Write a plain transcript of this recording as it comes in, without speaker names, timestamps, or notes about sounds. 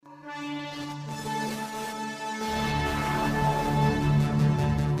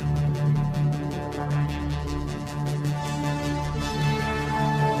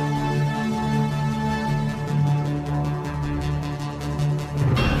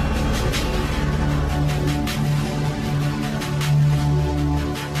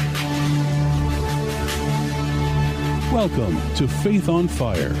Welcome to Faith on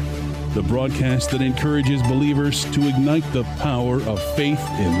Fire, the broadcast that encourages believers to ignite the power of faith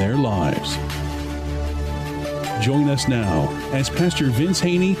in their lives. Join us now as Pastor Vince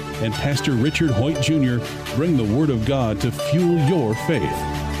Haynie and Pastor Richard Hoyt Jr. bring the Word of God to fuel your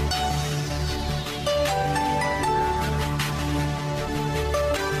faith.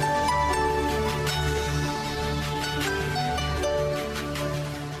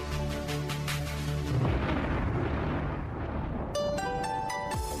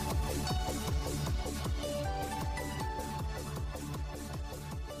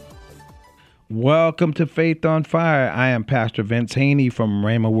 Welcome to Faith on Fire. I am Pastor Vince Haynie from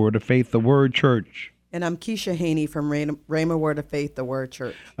Rhema Word of Faith, the Word Church. And I'm Keisha Haynie from Rhema Word of Faith, the Word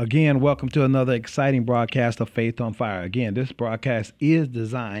Church. Again, welcome to another exciting broadcast of Faith on Fire. Again, this broadcast is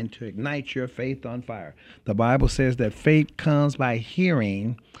designed to ignite your faith on fire. The Bible says that faith comes by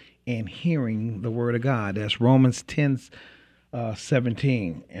hearing, and hearing the Word of God. That's Romans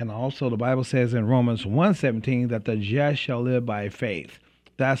 10:17. And also the Bible says in Romans 1:17 that the just shall live by faith.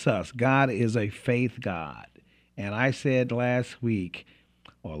 That's us. God is a faith God. And I said last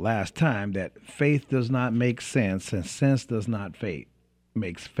time that faith does not make sense and sense does not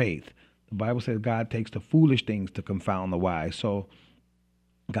makes faith. The Bible says God takes the foolish things to confound the wise. So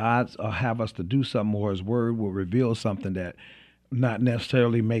God have us to do something, or His Word will reveal something that not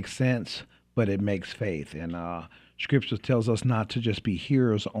necessarily makes sense, but it makes faith. And Scripture tells us not to just be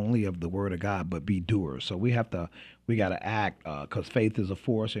hearers only of the Word of God, but be doers. So we got to act, because faith is a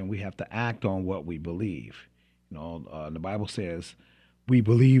force, and we have to act on what we believe. The Bible says we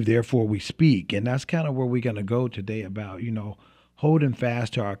believe, therefore we speak, and that's kind of where we're going to go today about, holding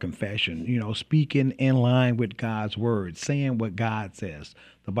fast to our confession, speaking in line with God's word, saying what God says.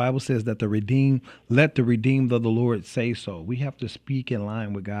 The Bible says that let the redeemed of the Lord say so. We have to speak in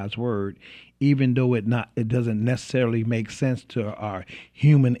line with God's word, even though it doesn't necessarily make sense to our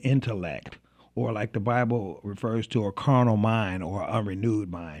human intellect, or like the Bible refers to a carnal mind or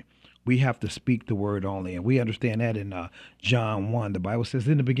unrenewed mind. We have to speak the word only, and we understand that in John 1. The Bible says,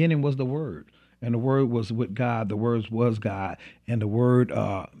 in the beginning was the Word, and the Word was with God, the Word was God, and the Word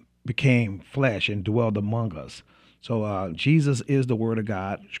became flesh and dwelled among us. So Jesus is the Word of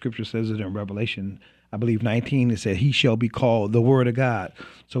God. Scripture says it in Revelation, I believe 19, it said, He shall be called the Word of God.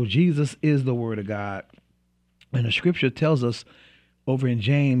 So Jesus is the Word of God. And the Scripture tells us over in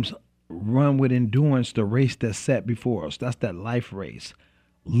James, run with endurance the race that's set before us. That's that life race.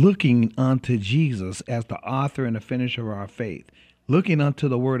 Looking unto Jesus as the author and the finisher of our faith. Looking unto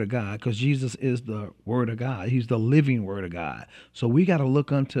the Word of God, because Jesus is the Word of God. He's the living Word of God. So we got to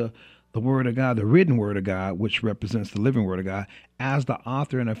look unto the Word of God, the written Word of God, which represents the living Word of God, as the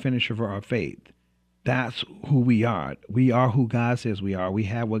author and the finisher of our faith. That's who we are. We are who God says we are. We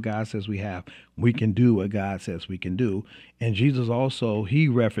have what God says we have. We can do what God says we can do. And Jesus also, he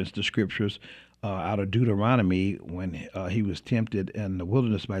referenced the scriptures out of Deuteronomy when he was tempted in the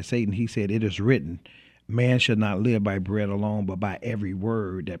wilderness by Satan. He said, it is written, man should not live by bread alone, but by every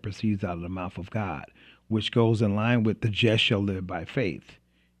word that proceeds out of the mouth of God, which goes in line with the just shall live by faith.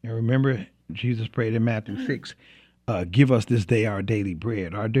 And remember, Jesus prayed in Matthew 6, give us this day our daily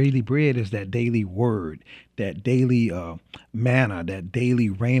bread. Our daily bread is that daily word, that daily manna, that daily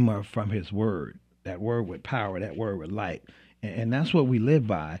rhema from his word, that word with power, that word with light. And that's what we live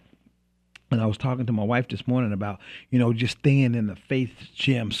by. And I was talking to my wife this morning about, just staying in the faith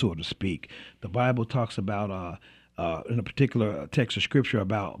gym, so to speak. The Bible talks about, in a particular text of scripture,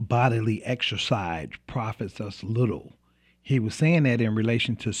 about bodily exercise profits us little. He was saying that in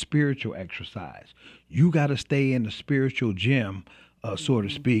relation to spiritual exercise. You got to stay in the spiritual gym, so to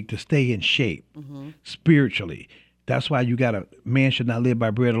speak, to stay in shape spiritually. That's why man should not live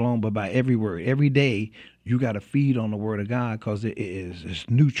by bread alone, but by every word. Every day, you got to feed on the Word of God, because it's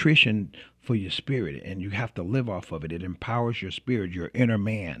nutrition for your spirit, and you have to live off of it. It empowers your spirit, your inner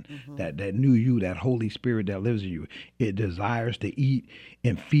man, that new you, that Holy Spirit that lives in you. It desires to eat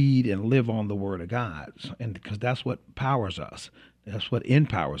and feed and live on the Word of God, and because that's what powers us. That's what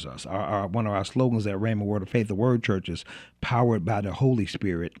empowers us. One of our slogans at Rhema Word of Faith, the Word Church, is powered by the Holy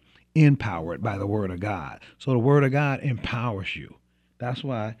Spirit, empowered by the Word of God. So the Word of God empowers you. That's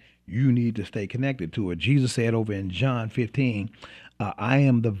why you need to stay connected to it. Jesus said over in John 15, I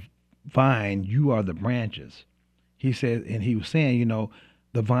am the vine, you are the branches. He said, and he was saying,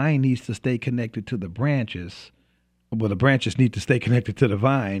 the vine needs to stay connected to the branches. Well, the branches need to stay connected to the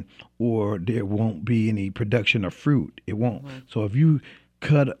vine, or there won't be any production of fruit. It won't. So if you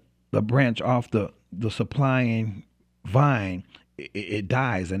cut the branch off the supplying vine, it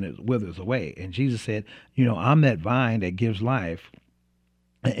dies and it withers away. And Jesus said, I'm that vine that gives life.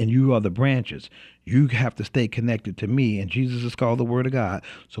 and you are the branches. You have to stay connected to me, and Jesus is called the Word of God.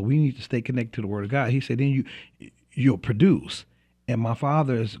 So we need to stay connected to the Word of God. He said, then you'll produce, and my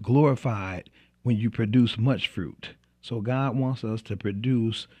Father is glorified when you produce much fruit. So God wants us to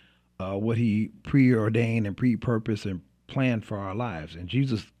produce what He preordained and pre-purposed and planned for our lives. And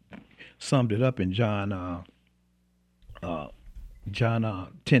Jesus summed it up in John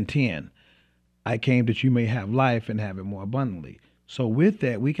 10:10. I came that you may have life and have it more abundantly. So with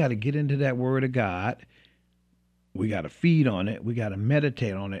that, we got to get into that Word of God. We got to feed on it. We got to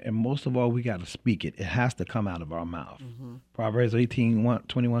meditate on it. And most of all, we got to speak it. It has to come out of our mouth. Proverbs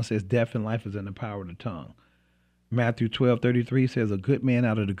 18:21 says, death and life is in the power of the tongue. Matthew 12:33 says, a good man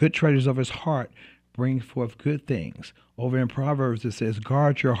out of the good treasures of his heart brings forth good things. Over in Proverbs, it says,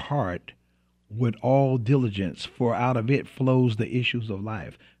 guard your heart with all diligence, for out of it flows the issues of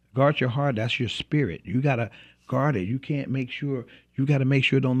life. Guard your heart. That's your spirit. You got to guard it. You got to make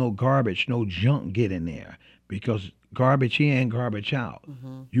sure don't no garbage, no junk get in there, because garbage in, garbage out.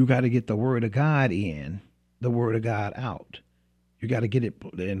 You got to get the Word of God in, the Word of God out. You got to get it.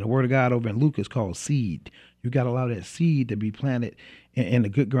 And the Word of God over in Luke is called seed. You got to allow that seed to be planted in the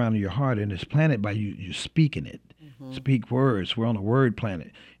good ground of your heart, and it's planted by you speaking it. Speak words. We're on a word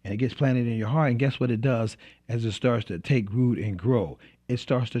planet, and it gets planted in your heart. And guess what it does as it starts to take root and grow? It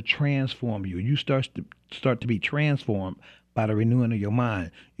starts to transform you. You start to be transformed by the renewing of your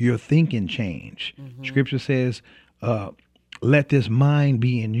mind. Your thinking change. Scripture says, let this mind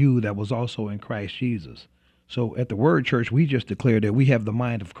be in you that was also in Christ Jesus. So at the Word Church, we just declare that we have the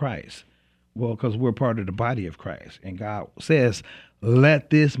mind of Christ. Well, because we're part of the body of Christ. And God says, let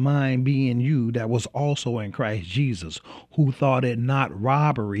this mind be in you that was also in Christ Jesus, who thought it not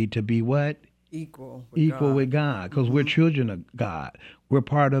robbery to be what? Equal with God, because we're children of God. We're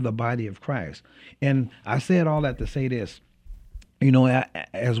part of the body of Christ. And I said all that to say this. You know,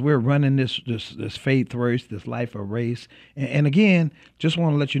 as we're running this faith race, this life of race, and again, just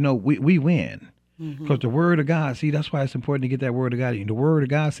want to let you know, we win. Because the Word of God, see, that's why it's important to get that Word of God in. The Word of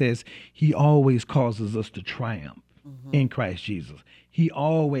God says He always causes us to triumph in Christ Jesus. He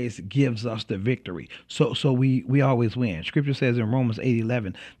always gives us the victory. So we always win. Scripture says in Romans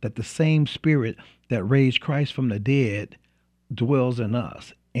 8:11 that the same Spirit that raised Christ from the dead dwells in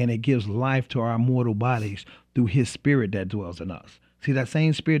us, and it gives life to our mortal bodies through His Spirit that dwells in us. See, that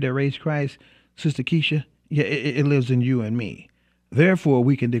same Spirit that raised Christ, Sister Keisha, yeah, it lives in you and me. Therefore,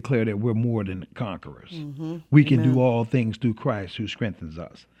 we can declare that we're more than conquerors. We can do all things through Christ who strengthens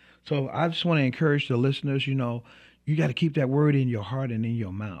us. So I just want to encourage the listeners, you know, you got to keep that word in your heart and in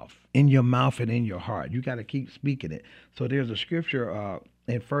your mouth. In your mouth and in your heart. You got to keep speaking it. So there's a scripture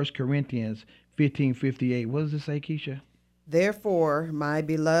in 1 Corinthians 15:58. What does it say, Keisha? Therefore, my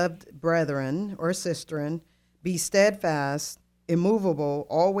beloved brethren or sisterin, be steadfast, immovable,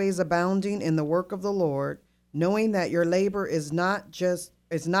 always abounding in the work of the Lord, knowing that your labor is not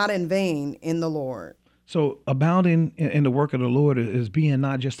in vain in the Lord. So abounding in the work of the Lord is being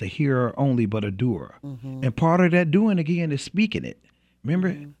not just a hearer only, but a doer. And part of that doing, again, is speaking it.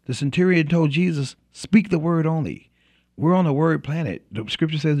 Remember, the centurion told Jesus, speak the word only. We're on a word planet. The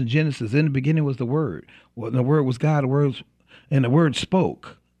scripture says in Genesis, in the beginning was the Word. Well, the Word was God, and the Word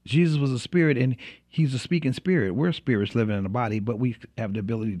spoke. Jesus was a spirit, and He's a speaking spirit. We're spirits living in a body, but we have the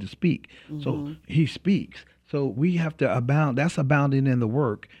ability to speak. So He speaks. So we have to abound. That's abounding in the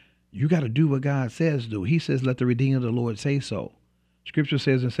work. You got to do what God says do. He says, let the redeemed of the Lord say so. Scripture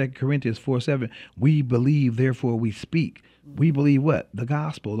says in 2 Corinthians 4:7, we believe, therefore we speak. We believe what? The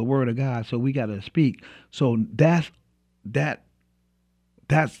gospel, the word of God. So we got to speak. So that's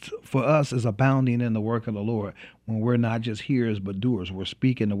for us is abounding in the work of the Lord, when we're not just hearers but doers. We're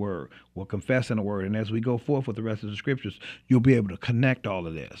speaking the word. We're confessing the word. And as we go forth with the rest of the scriptures, you'll be able to connect all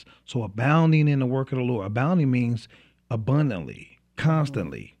of this. So abounding in the work of the Lord. Abounding means abundantly,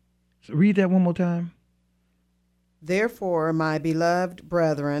 constantly. So read that one more time. Therefore, my beloved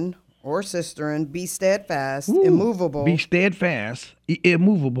brethren or sisterin, be steadfast, immovable. Be steadfast,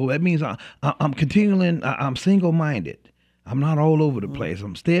 immovable. That means I'm continuing, I'm single-minded. I'm not all over the place.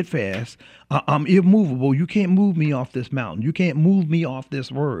 I'm steadfast. I'm immovable. You can't move me off this mountain. You can't move me off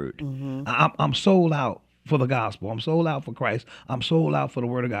this word. I'm sold out for the gospel. I'm sold out for Christ. I'm sold out for the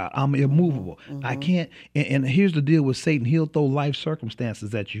word of God. I'm immovable. I can't. And here's the deal with Satan. He'll throw life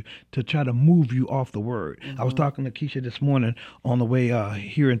circumstances at you to try to move you off the word. I was talking to Keisha this morning on the way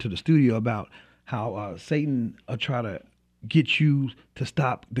here into the studio about how Satan will try to get you to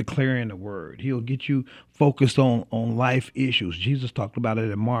stop declaring the word. He'll get you focused on life issues. Jesus talked about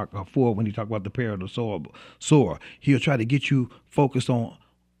it in Mark 4 when he talked about the parable of the sower. He'll try to get you focused on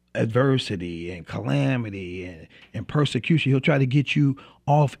adversity and calamity and persecution. He'll try to get you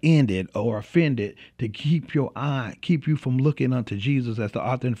off-ended or offended to keep you from looking unto Jesus as the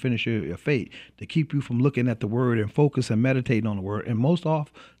author and finisher of your faith, to keep you from looking at the word and focus and meditating on the word, and most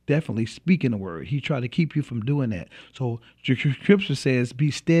off, definitely speaking the word. He tried to keep you from doing that. So scripture says,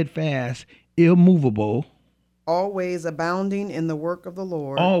 be steadfast, immovable, always abounding in the work of the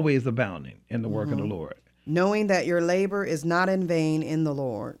Lord. Always abounding in the work of the Lord. Knowing that your labor is not in vain in the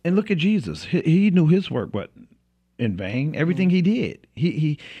Lord. And look at Jesus. He knew his work wasn't in vain. Everything he did,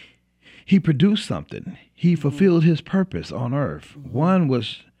 he produced something. He fulfilled his purpose on earth. One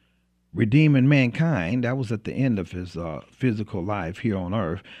was redeeming mankind. That was at the end of his physical life here on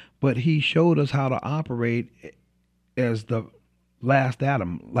earth. But he showed us how to operate as the last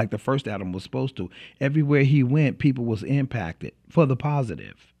Adam, like the first Adam was supposed to. Everywhere he went, people was impacted for the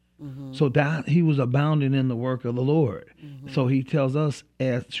positive. So that he was abounding in the work of the Lord. So he tells us,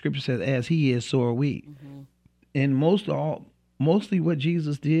 as Scripture says, as he is, so are we. And mostly what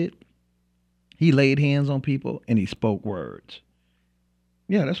Jesus did, he laid hands on people and he spoke words.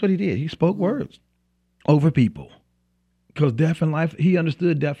 Yeah, that's what he did. He spoke words over people. Because death and life, he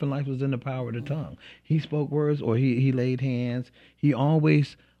understood death and life was in the power of the tongue. He spoke words or he laid hands. He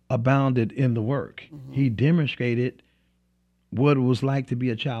always abounded in the work. He demonstrated what it was like to be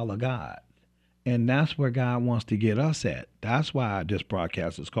a child of God. And that's where God wants to get us at. That's why this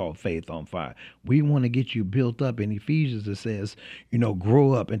broadcast is called Faith on Fire. We want to get you built up. In Ephesians, it says,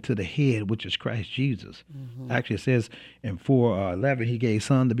 grow up into the head, which is Christ Jesus. Actually, it says in 4:11, he gave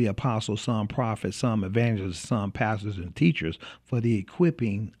some to be apostles, some prophets, some evangelists, some pastors and teachers for the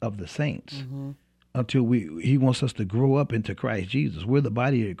equipping of the saints. Until he wants us to grow up into Christ Jesus. We're the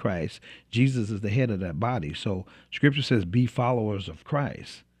body of Christ. Jesus is the head of that body. So Scripture says, be followers of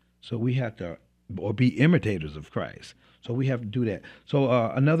Christ. So we have to, or be imitators of Christ. So we have to do that. So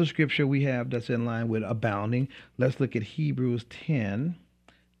another scripture we have that's in line with abounding. Let's look at Hebrews 10.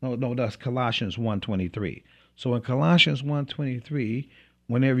 No, that's Colossians 1:23. So in Colossians 1:23,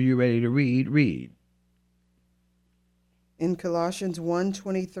 whenever you're ready to read. In Colossians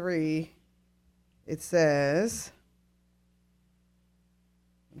 1:23, it says,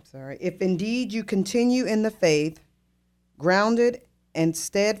 if indeed you continue in the faith, grounded and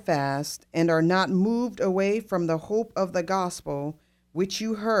steadfast, and are not moved away from the hope of the gospel which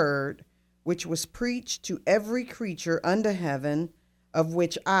you heard, which was preached to every creature under heaven, of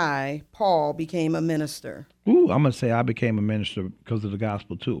which I, Paul, became a minister. Ooh, I'm going to say I became a minister because of the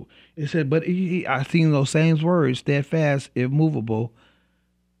gospel too. It said, but I seen those same words, steadfast, immovable,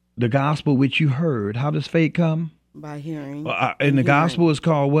 the gospel which you heard. How does faith come? By hearing. And the gospel is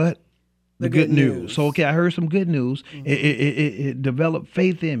called what? The good news. So, okay, I heard some good news. It developed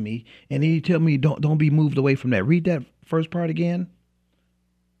faith in me. And he tell me, don't be moved away from that. Read that first part again.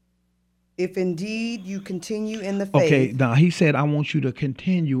 If indeed you continue in the faith. Okay, now he said, I want you to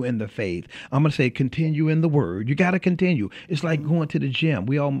continue in the faith. I'm going to say continue in the word. You got to continue. It's like going to the gym.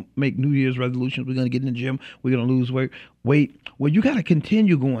 We all make New Year's resolutions. We're going to get in the gym. We're going to lose weight. Well, you got to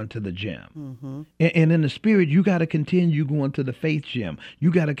continue going to the gym. And in the spirit, you got to continue going to the faith gym.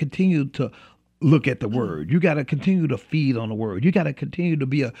 You got to continue to look at the word. You got to continue to feed on the word. You got to continue to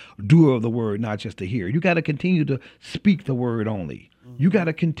be a doer of the word, not just a hearer. You got to continue to speak the word only. You got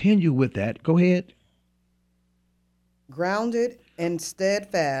to continue with that. Go ahead. Grounded and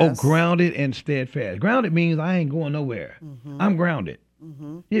steadfast. Oh, grounded and steadfast. Grounded means I ain't going nowhere. I'm grounded.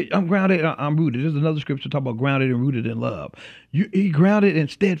 Yeah, I'm grounded. I'm rooted. There's another scripture talk about grounded and rooted in love. He grounded and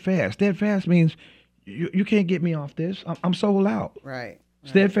steadfast. Steadfast means you can't get me off this. I'm sold out. Right.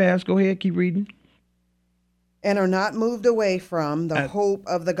 Steadfast. Go ahead. Keep reading. And are not moved away from the hope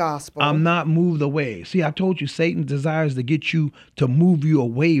of the gospel. I'm not moved away. See, I told you Satan desires to get you to move you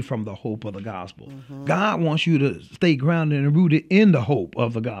away from the hope of the gospel. God wants you to stay grounded and rooted in the hope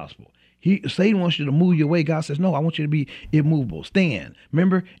of the gospel. Satan wants you to move you away. God says, no, I want you to be immovable. Stand.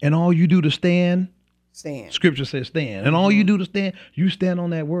 Remember? And all you do to stand. Scripture says stand. And all you do to stand, you stand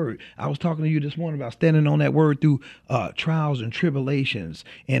on that word. I was talking to you this morning about standing on that word through trials and tribulations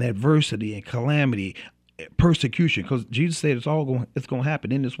and adversity and calamity. Persecution, because Jesus said it's going to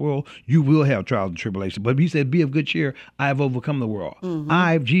happen in this world. You will have trials and tribulations, but he said, be of good cheer. I have overcome the world.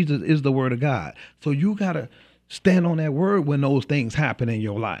 Jesus is the word of God. So you got to stand on that word when those things happen in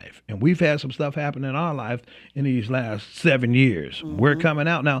your life. And we've had some stuff happen in our life in these last 7 years. We're coming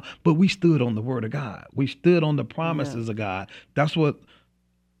out now, but we stood on the word of God. We stood on the promises of God. That's what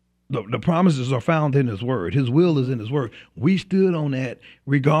the promises are found in his word. His will is in his word. We stood on that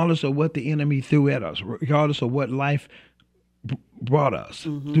regardless of what the enemy threw at us, regardless of what life brought us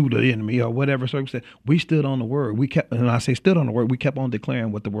through the enemy or whatever circumstance, we stood on the word. We kept, and I say stood on the word, we kept on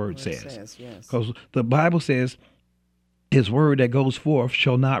declaring what the word says. Yes. Because the Bible says his word that goes forth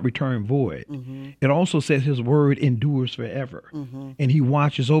shall not return void. It also says his word endures forever. And he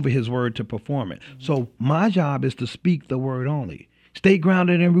watches over his word to perform it. So my job is to speak the word only. Stay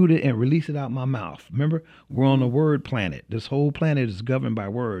grounded and rooted and release it out my mouth. Remember, we're on a word planet. This whole planet is governed by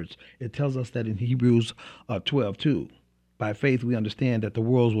words. It tells us that in Hebrews 12:2. By faith, we understand that the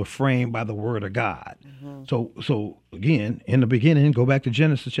worlds were framed by the word of God. So again, in the beginning, go back to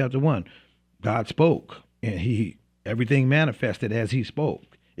Genesis chapter 1. God spoke, and everything manifested as he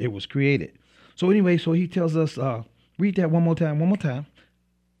spoke. It was created. So anyway, so he tells us, read that one more time.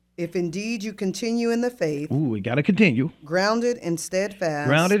 If indeed you continue in the faith, we got to continue. Grounded and steadfast.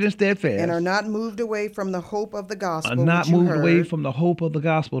 And are not moved away from the hope of the gospel away from the hope of the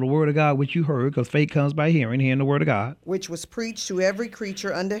gospel, the word of God, which you heard, because faith comes by hearing the word of God. Which was preached to every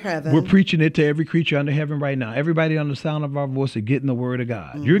creature under heaven. We're preaching it to every creature under heaven right now. Everybody on the sound of our voice is getting the word of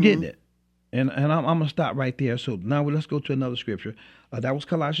God. You're getting it. And I'm going to stop right there. So now let's go to another scripture. That was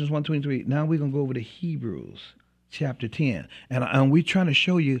Colossians 1:23. Now we're going to go over to Hebrews chapter 10. And we're trying to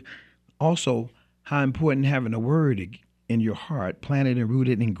show you also how important having a word in your heart, planted and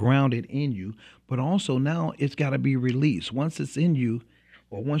rooted and grounded in you, but also now it's got to be released. Once it's in you,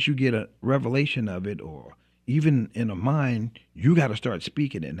 or once you get a revelation of it, or even in a mind, you got to start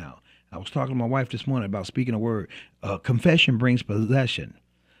speaking it now. I was talking to my wife this morning about speaking a word. Confession brings possession.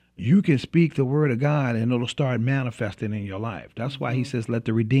 You can speak the word of God and it'll start manifesting in your life. That's why he says, let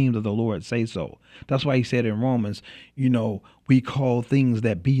the redeemed of the Lord say so. That's why he said in Romans, we call things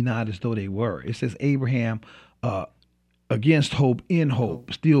that be not as though they were. It says Abraham, against hope, in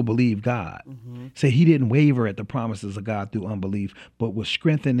hope, still believed God. Say he didn't waver at the promises of God through unbelief, but was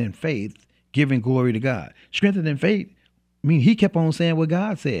strengthened in faith, giving glory to God. Strengthened in faith, he kept on saying what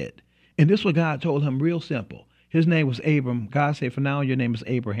God said. And this is what God told him, real simple. His name was Abram. God said, for now, your name is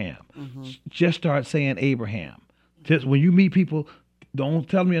Abraham. Just start saying Abraham. Just when you meet people, don't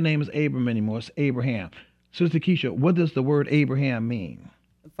tell them your name is Abram anymore. It's Abraham. Sister Keisha, what does the word Abraham mean?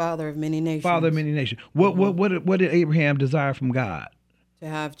 Father of many nations. Father of many nations. What did Abraham desire from God? To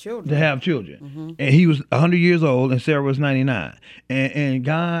have children. To have children. And he was 100 years old and Sarah was 99. And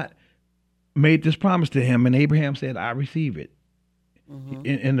God made this promise to him, and Abraham said, I receive it.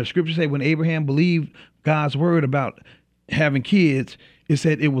 And the scripture say when Abraham believed God's word about having kids, it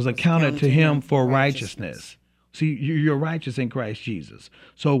said it was accounted to him for righteousness. See, you're righteous in Christ Jesus.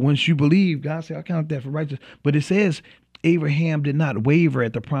 So once you believe, God said, I count that for righteousness. But it says Abraham did not waver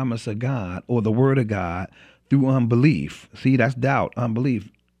at the promise of God or the word of God through unbelief. See, that's doubt,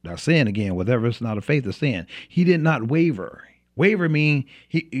 unbelief. That's sin again. Whatever is not of faith is sin. He did not waver. Waver mean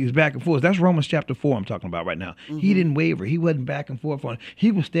he's back and forth. That's Romans chapter 4 I'm talking about right now. He didn't waver. He wasn't back and forth on it.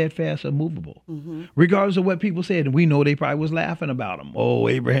 He was steadfast, immovable. Regardless of what people said. And we know they probably was laughing about him. Oh,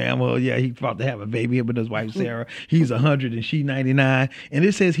 Abraham, well, yeah, he about to have a baby with his wife Sarah. He's 100 and she 99. And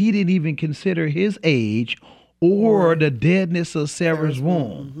it says he didn't even consider his age or the deadness of Sarah's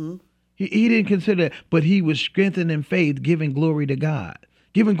womb. He didn't consider that, but he was strengthened in faith, giving glory to God.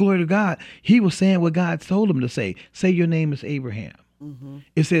 Giving glory to God, he was saying what God told him to say. Say your name is Abraham.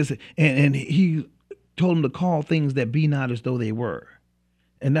 It says, and he told him to call things that be not as though they were.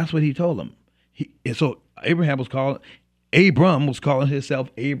 And that's what he told him. And so Abram was calling himself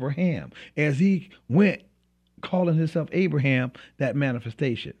Abraham. As he went calling himself Abraham, that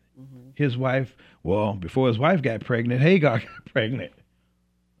manifestation. His wife, before his wife got pregnant, Hagar got pregnant.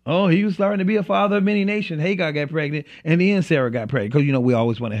 Oh, he was starting to be a father of many nations. Hagar got pregnant, and then Sarah got pregnant. Because, we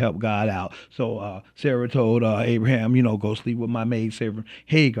always want to help God out. So Sarah told Abraham, go sleep with my maid servant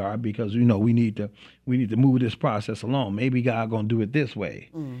Hagar, because, we need to move this process along. Maybe God going to do it this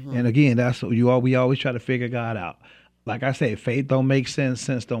way. And again, that's we always try to figure God out. Like I say, faith don't make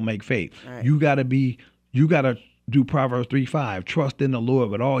sense don't make faith. Right. You got to do Proverbs 3:5. Trust in the Lord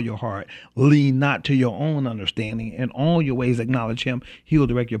with all your heart. Lean not to your own understanding. In all your ways acknowledge him. He will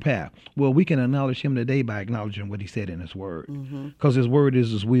direct your path. Well, we can acknowledge him today by acknowledging what he said in his word. Because his word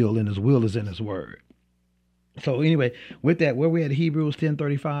is his will, and his will is in his word. So anyway, with that, where we at Hebrews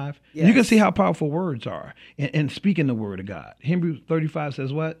 10:35, you can see how powerful words are in speaking the word of God. Hebrews 35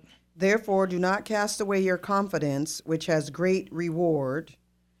 says what? Therefore, do not cast away your confidence, which has great reward,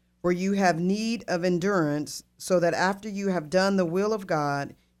 for you have need of endurance, so that after you have done the will of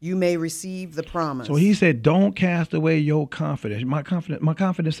God, you may receive the promise. So he said, don't cast away your confidence. My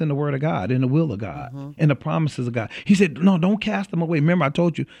confidence in the word of God, in the will of God, in the promises of God. He said, no, don't cast them away. Remember, I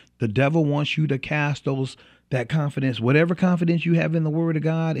told you, the devil wants you to cast that confidence, whatever confidence you have in the word of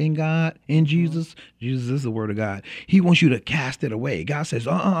God, in Jesus. Jesus is the word of God. He wants you to cast it away. God says,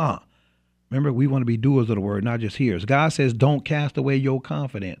 Remember, we want to be doers of the word, not just hearers. God says, don't cast away your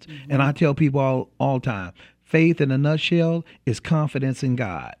confidence. And I tell people all the time, faith in a nutshell is confidence in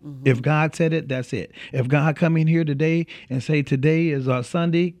God. If God said it, that's it. If God come in here today and say today is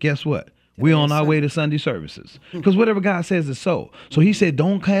Sunday, guess what? We're on our way to Sunday services. Because whatever God says is so. So he said,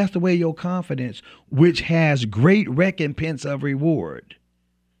 don't cast away your confidence, which has great recompense of reward.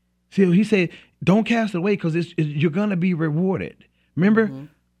 See, he said, don't cast it away because you're going to be rewarded. Remember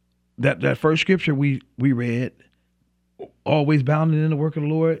that first scripture we read, always bounded in the work of the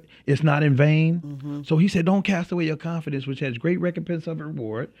Lord, it's not in vain. So he said, don't cast away your confidence, which has great recompense of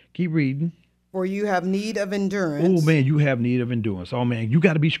reward. Keep reading. For you have need of endurance. Oh, man, you have need of endurance. Oh, man, you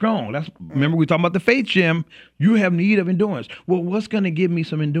got to be strong. Remember, we talking about the faith gym. You have need of endurance. Well, what's going to give me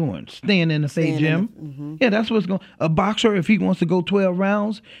some endurance? Staying in the faith gym. Yeah, that's what's going. A boxer, if he wants to go 12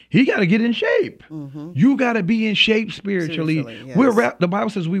 rounds, he got to get in shape. You got to be in shape spiritually. Yes. The Bible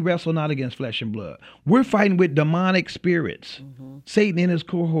says we wrestle not against flesh and blood. We're fighting with demonic spirits, Satan and his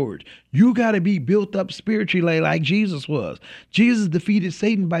cohort. You got to be built up spiritually like Jesus was. Jesus defeated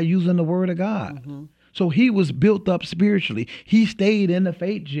Satan by using the word of God. So he was built up spiritually. He stayed in the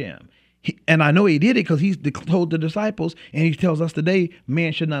faith gym. And I know he did it because he told the disciples, and he tells us today,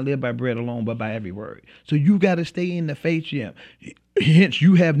 man should not live by bread alone, but by every word. So you got to stay in the faith gym. Hence,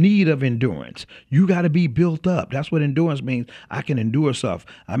 you have need of endurance. You got to be built up. That's what endurance means. I can endure stuff.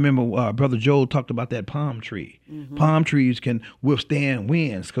 I remember Brother Joel talked about that palm tree. Palm trees can withstand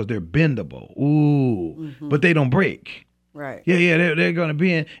winds because they're bendable. But they don't break. Right. Yeah, they're going to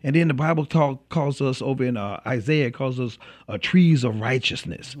be in. And then the Bible calls us over in Isaiah, calls us trees of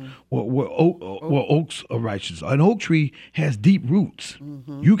righteousness, or oaks of righteousness. An oak tree has deep roots.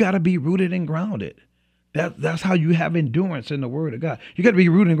 You got to be rooted and grounded. That's how you have endurance in the word of God. You got to be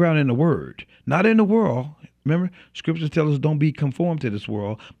rooted and grounded in the word, not in the world. Remember, scriptures tell us don't be conformed to this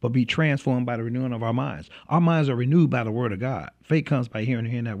world, but be transformed by the renewing of our minds. Our minds are renewed by the word of God. Faith comes by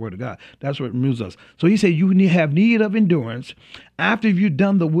hearing that word of God. That's what renews us. So he said you have need of endurance after you've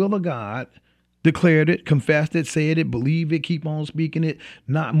done the will of God, declared it, confessed it, said it, believed it, keep on speaking it,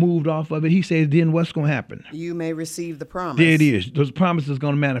 not moved off of it. He says, then what's going to happen? You may receive the promise. There it is. Those promises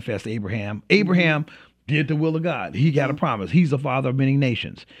going to manifest Abraham. Abraham did the will of God. He got a promise. He's the father of many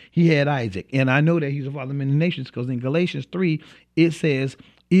nations. He had Isaac. And I know that he's the father of many nations because in Galatians 3, it says,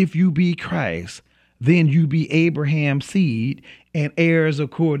 if you be Christ, then you be Abraham's seed and heirs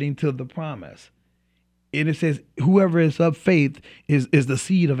according to the promise. And it says, whoever is of faith is the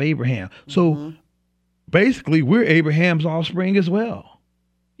seed of Abraham. So basically, we're Abraham's offspring as well.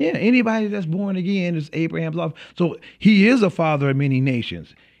 Yeah, anybody that's born again is Abraham's offspring. So he is a father of many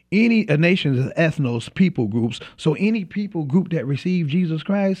nations. A nation is ethnos, people groups. So any people group that receive Jesus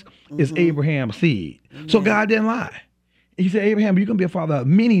Christ is Abraham's seed. So God didn't lie. He said, Abraham, you're going to be a father of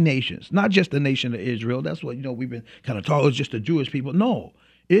many nations, not just the nation of Israel. That's what, we've been kind of taught. It's just the Jewish people. No,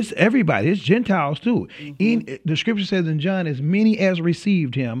 it's everybody. It's Gentiles too. The scripture says in John, as many as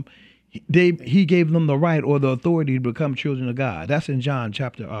received him, he gave them the right or the authority to become children of God. That's in John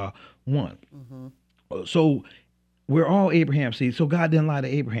chapter 1. So we're all Abraham's seed, so God didn't lie to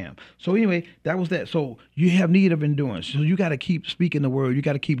Abraham. So anyway, that was that. So you have need of endurance. So you got to keep speaking the word. You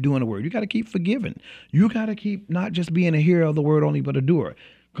got to keep doing the word. You got to keep forgiving. You got to keep not just being a hearer of the word only, but a doer.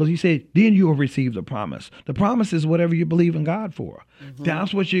 Because he said, then you will receive the promise. The promise is whatever you believe in God for.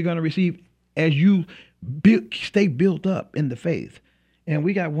 That's what you're going to receive as you stay built up in the faith. And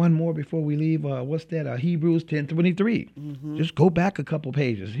we got one more before we leave. What's that? Hebrews 10:23. Just go back a couple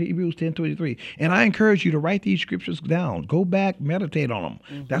pages. Hebrews 10:23. And I encourage you to write these scriptures down. Go back, meditate on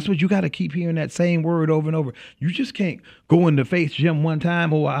them. That's what you got to keep hearing that same word over and over. You just can't go in the faith gym one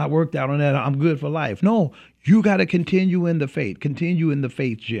time. Oh, I worked out on that. I'm good for life. No, you got to continue in the faith. Continue in the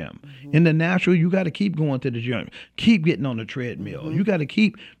faith gym. In the natural, you got to keep going to the gym. Keep getting on the treadmill. You got to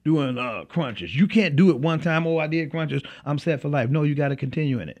keep doing crunches. You can't do it one time. Oh, I did crunches. I'm set for life. No, you got to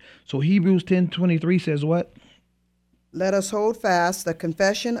continue in it. So Hebrews 10:23 says what? Let us hold fast the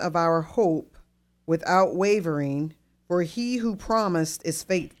confession of our hope without wavering, for he who promised is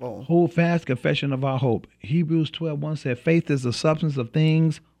faithful. Hold fast confession of our hope. Hebrews 12:1 said, faith is the substance of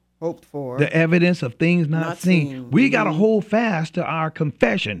things hoped for, the evidence of things not seen. We got to hold fast to our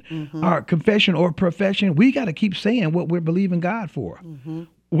confession, our confession or profession. We got to keep saying what we're believing God for.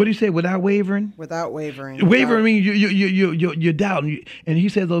 What do you say? Without wavering? Without wavering. Wavering means you're doubting. And he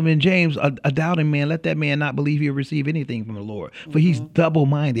says over in James, a doubting man, let that man not believe he'll receive anything from the Lord. For he's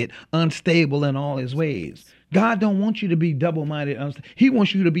double-minded, unstable in all his ways. God don't want you to be double-minded. He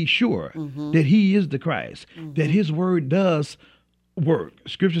wants you to be sure that he is the Christ, that his word does work.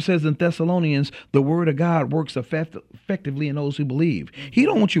 Scripture says in Thessalonians, the word of God works effectively in those who believe. He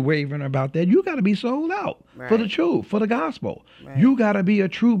don't want you wavering about that. You got to be sold out for the truth, for the gospel. You got to be a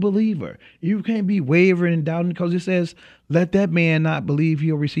true believer. You can't be wavering and doubting, because it says, let that man not believe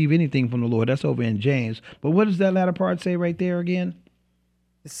he'll receive anything from the Lord. That's over in James. But what does that latter part say right there again?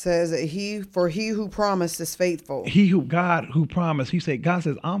 It says that he who promised is faithful. God who promised. God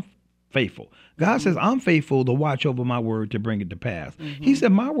says, I'm faithful. God says, I'm faithful to watch over my word to bring it to pass. He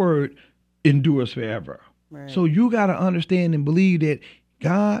said, my word endures forever. So you got to understand and believe that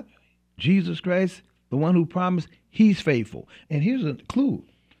God, Jesus Christ, the one who promised, he's faithful. And here's a clue.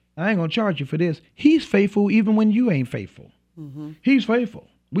 I ain't going to charge you for this. He's faithful even when you ain't faithful. He's faithful.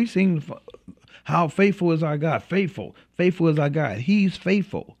 We sing how faithful is our God. Faithful is our God. He's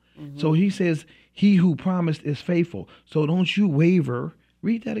faithful. So he says, he who promised is faithful. So don't you waver.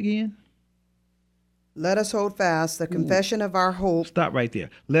 Read that again. Let us hold fast the confession of our hope. Stop right there.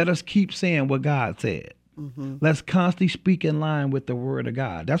 Let us keep saying what God said. Let's constantly speak in line with the word of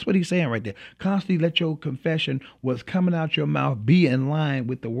God. That's what he's saying right there. Constantly let your confession, what's coming out your mouth, be in line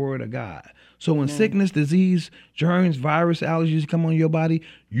with the word of God. So when sickness, disease, germs, virus, allergies come on your body,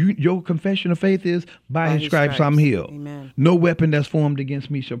 your confession of faith is, by his stripes I'm healed. Amen. No weapon that's formed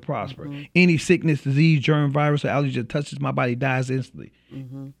against me shall prosper. Any sickness, disease, germ, virus, or allergy that touches my body dies instantly.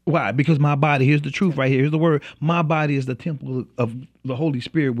 Why? Because my body, here's the truth right here. Here's the word. My body is the temple of the Holy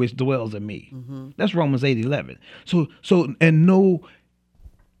Spirit which dwells in me. That's Romans 8:11. So no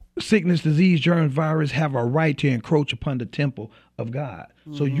sickness, disease, germ, virus have a right to encroach upon the temple of God.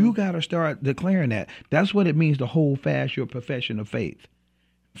 So you got to start declaring that. That's what it means to hold fast your profession of faith.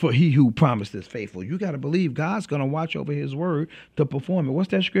 For he who promised is faithful. You got to believe God's going to watch over his word to perform it. What's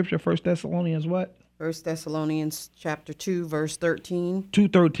that scripture? 1 Thessalonians what? 1 Thessalonians chapter 2, verse 13.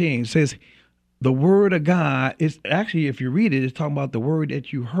 2:13 says, the word of God is actually, if you read it, it's talking about the word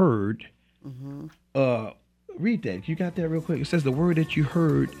that you heard. Read that. You got that real quick. It says the word that you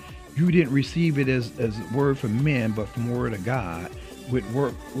heard, you didn't receive it as word from men, but from word of God. With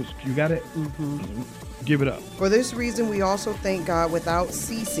work, you got it? Give it up. For this reason, we also thank God without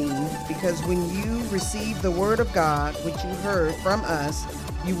ceasing, because when you received the word of God, which you heard from us,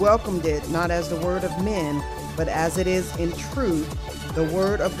 you welcomed it not as the word of men, but as it is in truth, the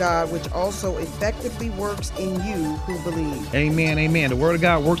word of God, which also effectively works in you who believe. Amen, amen. The word of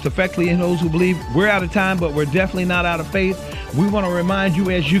God works effectively in those who believe. We're out of time, but we're definitely not out of faith. We want to remind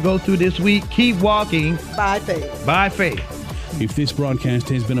you as you go through this week, keep walking by faith. By faith. If this broadcast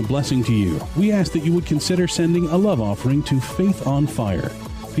has been a blessing to you, we ask that you would consider sending a love offering to Faith on Fire,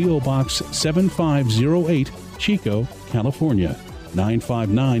 P.O. Box 7508, Chico, California,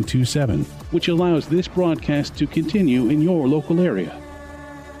 95927, which allows this broadcast to continue in your local area.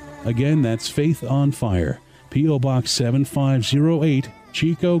 Again, that's Faith on Fire, P.O. Box 7508,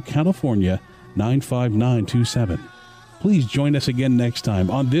 Chico, California, 95927. Please join us again next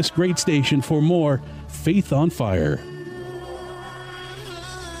time on this great station for more Faith on Fire.